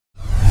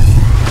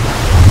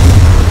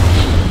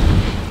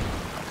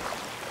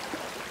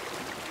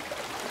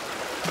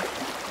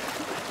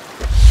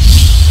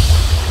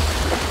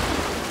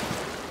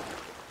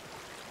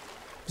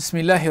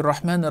Bismillahir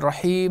Rahmanir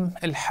Rahim.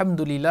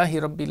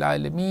 Alhamdulillahi Rabbil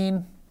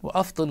Alameen. Wa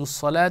afdalus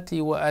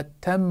salati wa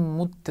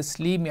atammut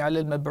taslimi ala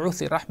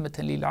al-mab'uthi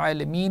rahmatan lil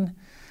alameen.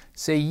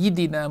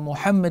 Sayyidina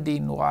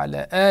Muhammadin wa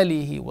ala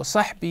alihi wa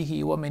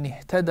sahbihi wa man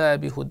ihtada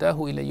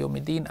bihudahu ila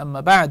yawmiddin.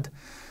 Amma ba'd.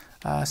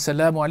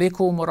 Assalamu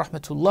alaikum wa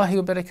rahmatullahi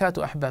wa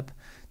barakatuh, ahbab.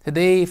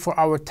 Today, for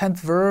our 10th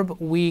verb,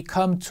 we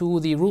come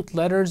to the root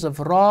letters of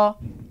Ra,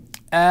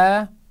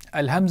 A,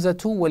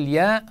 Al-Hamzatu,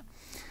 Wal-Ya.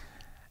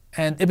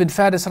 And Ibn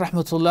Faris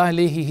rahmatullah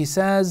alayhi, he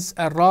says,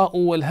 Ar-Ra'u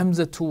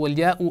wal-Hamzatu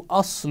wal-Ya'u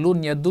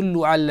aslun yadullu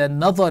ala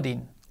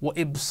nadharin wa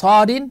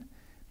ibsarin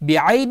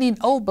bi'aynin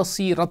aw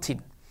basiratin.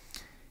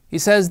 He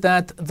says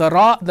that the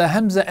Ra, the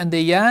Hamza and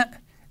the Ya,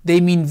 they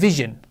mean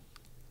vision.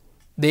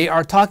 They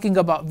are talking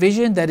about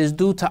vision that is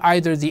due to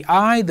either the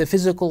eye, the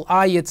physical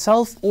eye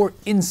itself, or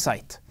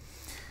insight.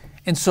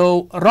 And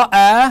so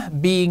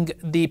Ra'a being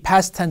the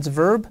past tense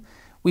verb,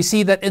 we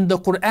see that in the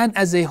Qur'an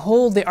as a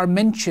whole they are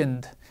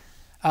mentioned.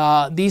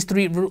 These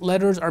three root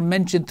letters are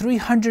mentioned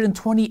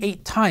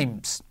 328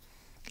 times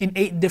in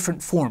 8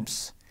 different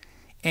forms.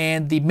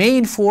 And the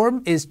main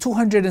form is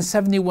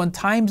 271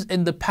 times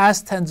in the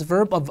past tense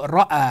verb of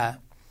Ra'a.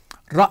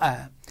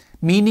 Ra'a,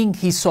 meaning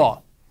he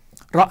saw.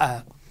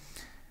 Ra'a.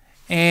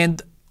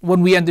 And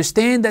when we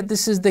understand that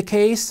this is the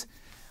case,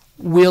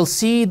 we'll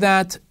see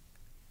that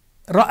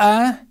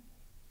Ra'a,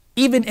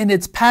 even in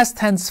its past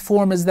tense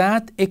form as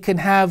that, it can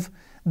have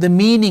the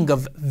meaning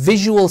of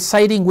visual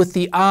sighting with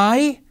the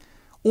eye,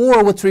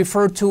 or what's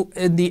referred to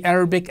in the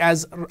Arabic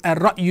as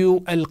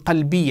al-ra'yu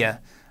al-qalbiyya,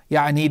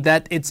 yani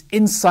that it's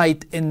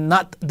insight in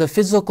not the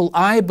physical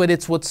eye, but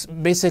it's what's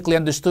basically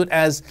understood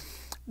as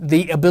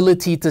the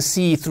ability to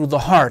see through the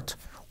heart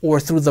or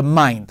through the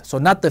mind. So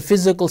not the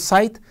physical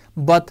sight,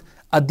 but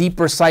a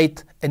deeper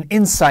sight, an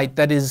insight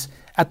that is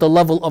at the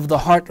level of the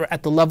heart or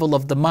at the level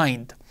of the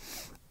mind.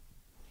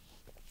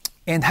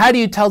 And how do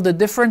you tell the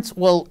difference?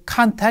 Well,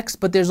 context,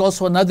 but there's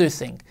also another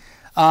thing.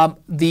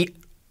 The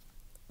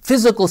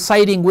physical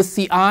sighting with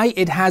the eye,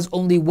 it has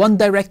only one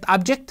direct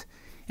object.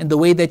 And the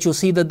way that you'll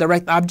see the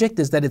direct object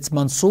is that it's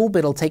mansoob,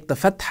 it'll take the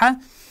fatha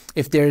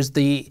if there's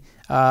the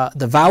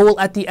vowel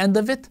at the end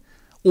of it.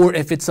 Or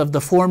if it's of the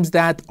forms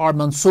that are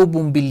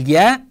mansoobun bil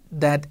ya,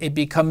 that it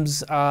becomes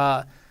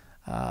the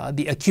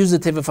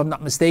accusative, if I'm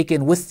not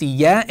mistaken, with the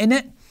ya in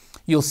it,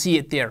 you'll see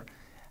it there.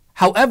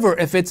 However,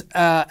 if it's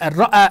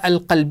ra'a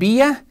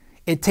al-qalbiyya,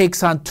 it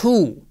takes on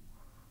two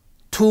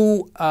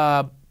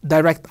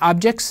direct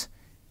objects.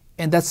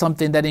 And that's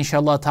something that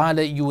inshallah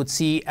ta'ala you would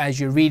see as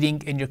you're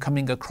reading and you're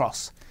coming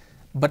across.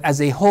 But as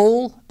a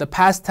whole, the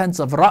past tense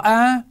of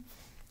ra'a,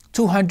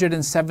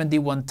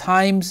 271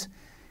 times.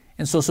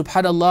 And so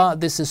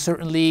subhanallah, this is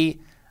certainly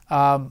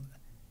a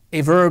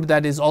verb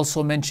that is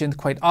also mentioned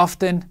quite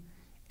often.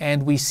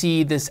 And we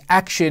see this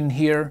action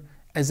here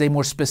as a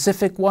more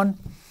specific one.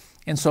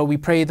 And so we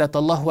pray that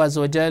Allah Azza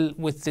wa Jal,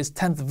 with this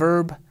 10th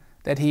verb,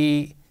 that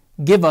He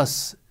give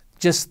us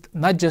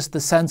not just the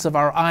sense of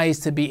our eyes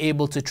to be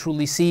able to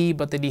truly see,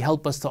 but that He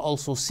help us to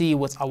also see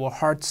with our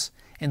hearts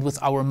and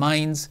with our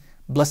minds,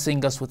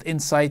 blessing us with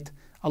insight.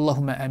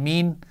 Allahumma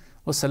ameen.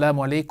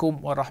 Wassalamu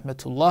alaikum wa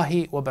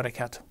rahmatullahi wa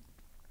barakatuh.